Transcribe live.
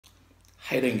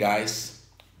Hey then guys,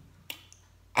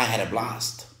 I had a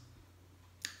blast.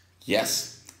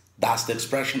 Yes, that's the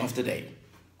expression of the day.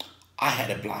 I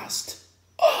had a blast.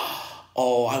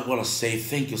 Oh, I want to say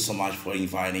thank you so much for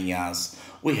inviting us.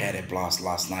 We had a blast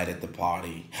last night at the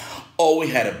party. Oh, we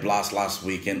had a blast last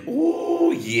weekend.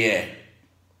 Oh, yeah.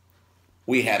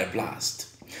 We had a blast.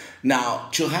 Now,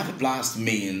 to have a blast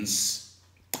means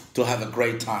to have a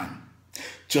great time.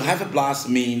 To have a blast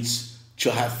means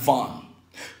to have fun.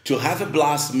 To have a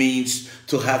blast means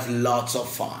to have lots of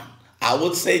fun. I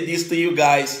would say this to you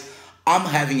guys. I'm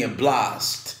having a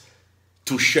blast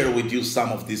to share with you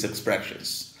some of these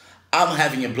expressions. I'm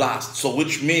having a blast, so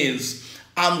which means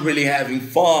I'm really having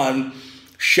fun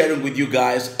sharing with you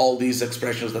guys all these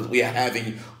expressions that we are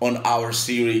having on our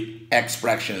series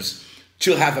expressions.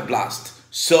 To have a blast.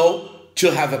 So,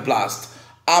 to have a blast.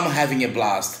 I'm having a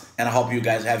blast, and I hope you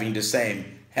guys having the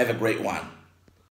same. Have a great one.